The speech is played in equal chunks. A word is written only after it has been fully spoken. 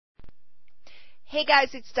Hey guys,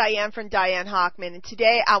 it's Diane from Diane Hochman, and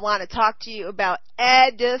today I want to talk to you about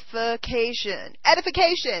edification.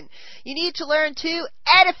 Edification! You need to learn to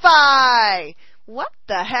edify! What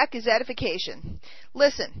the heck is edification?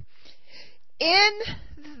 Listen, in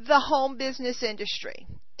the home business industry,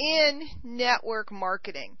 in network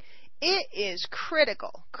marketing, it is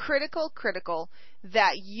critical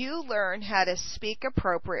that you learn how to speak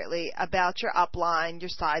appropriately about your upline, your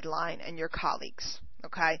sideline, and your colleagues,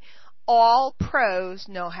 okay? All pros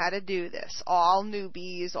know how to do this. All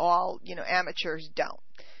newbies, all, amateurs don't.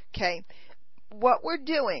 Okay? What we're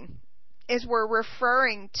doing is we're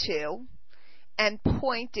referring to and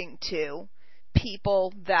pointing to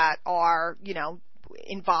people that are,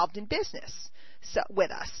 involved in business with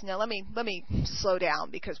us. Now let me slow down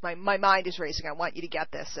because my mind is racing. I want you to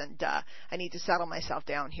get this, and I need to settle myself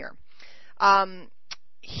down here.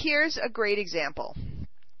 Here's a great example.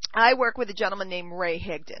 I work with a gentleman named Ray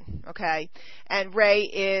Higdon, okay? And Ray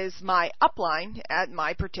is my upline at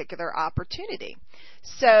my particular opportunity.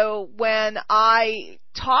 So when I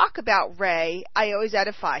talk about Ray, I always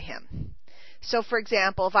edify him. So, for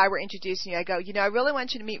example, if I were introducing you, I go, I really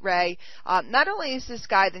want you to meet Ray. Not only is this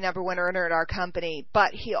guy the number one earner at our company,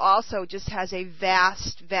 but he also just has a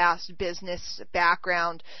vast business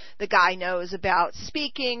background. The guy knows about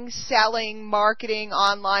speaking, selling, marketing,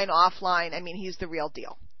 online, offline. I mean, he's the real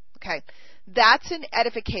deal. Okay, that's an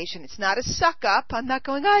edification. It's not a suck up. I'm not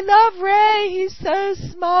going, I love Ray. He's so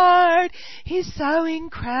smart. He's so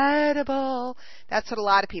incredible. That's what a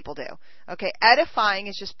lot of people do. Okay, edifying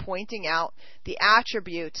is just pointing out the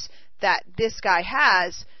attributes that this guy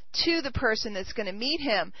has to the person that's going to meet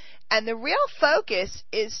him. And the real focus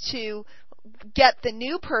is to get the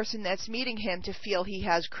new person that's meeting him to feel he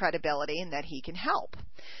has credibility and that he can help.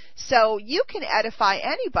 So you can edify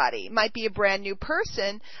anybody. It might be a brand new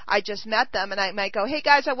person. I just met them, and I might go, hey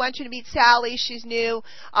guys, I want you to meet Sally. She's new.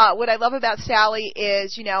 What I love about Sally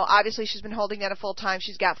is, obviously she's been holding down a full time.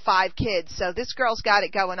 She's got 5 kids. So this girl's got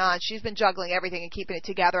it going on. She's been juggling everything and keeping it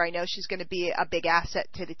together. I know she's going to be a big asset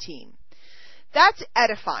to the team. That's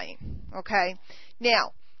edifying, okay?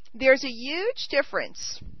 Now, there's a huge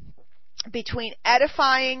difference between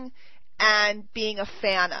edifying and being a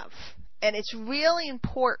fan of. And it's really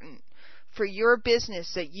important for your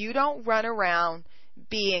business that you don't run around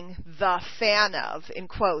being the fan of, in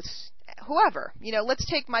quotes, whoever. Let's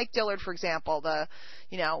take Mike Dillard, for example,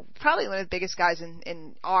 probably one of the biggest guys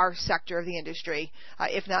in our sector of the industry,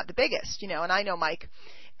 if not the biggest, and I know Mike.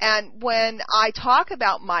 And when I talk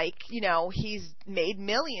about Mike, he's made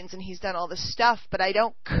millions and he's done all this stuff, but I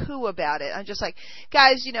don't coo about it. I'm just like,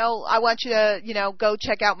 guys, I want you to, go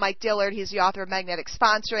check out Mike Dillard. He's the author of Magnetic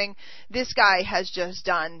Sponsoring. This guy has just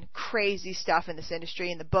done crazy stuff in this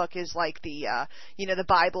industry, and the book is like the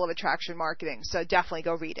Bible of attraction marketing. So definitely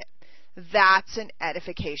go read it. That's an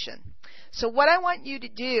edification. So what I want you to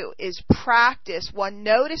do is practice,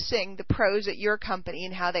 noticing the pros at your company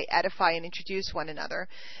and how they edify and introduce one another.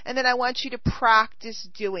 And then I want you to practice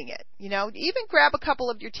doing it. Even grab a couple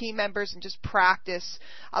of your team members and just practice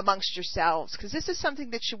amongst yourselves, because this is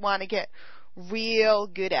something that you want to get real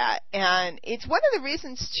good at. And it's one of the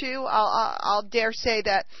reasons, too, I'll dare say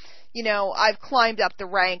that, I've climbed up the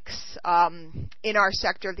ranks in our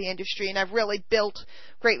sector of the industry, and I've really built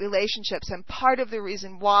great relationships. And part of the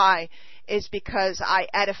reason why is because I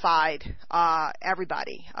edified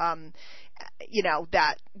everybody.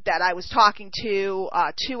 That I was talking to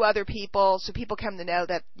 2 other people, so people come to know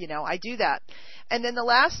that, I do that. And then the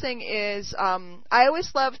last thing is, I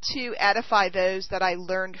always love to edify those that I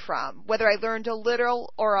learned from, whether I learned a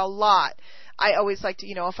little or a lot. I always like to,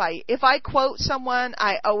 if I quote someone,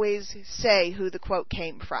 I always say who the quote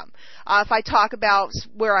came from. If I talk about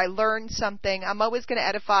where I learned something, I'm always going to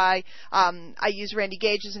edify. I use Randy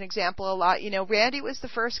Gage as an example a lot. Randy was the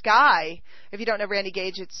first guy. If you don't know Randy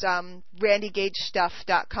Gage, it's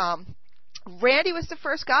randygagestuff.com. Randy was the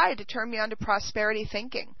first guy to turn me on to prosperity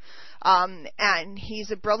thinking. And he's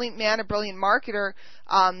a brilliant man, a brilliant marketer,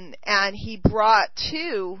 and he brought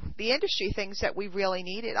to the industry things that we really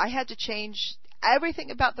needed. I had to change everything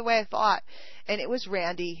about the way I thought, and it was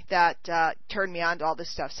Randy that turned me on to all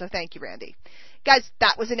this stuff. So thank you, Randy. Guys,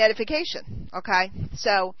 that was an edification, okay?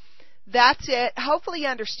 So that's it. Hopefully you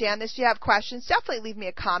understand this. If you have questions, definitely leave me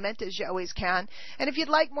a comment, as you always can. And if you'd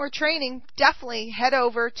like more training, definitely head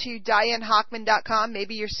over to DianeHochman.com.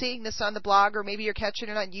 Maybe you're seeing this on the blog, or maybe you're catching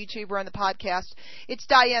it on YouTube or on the podcast. It's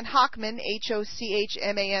Diane Hochman,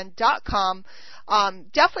 HOCHMAN.com.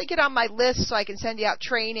 Definitely get on my list so I can send you out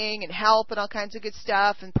training and help and all kinds of good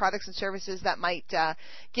stuff and products and services that might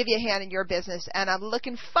give you a hand in your business. And I'm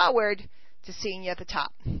looking forward to seeing you at the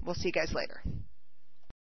top. We'll see you guys later.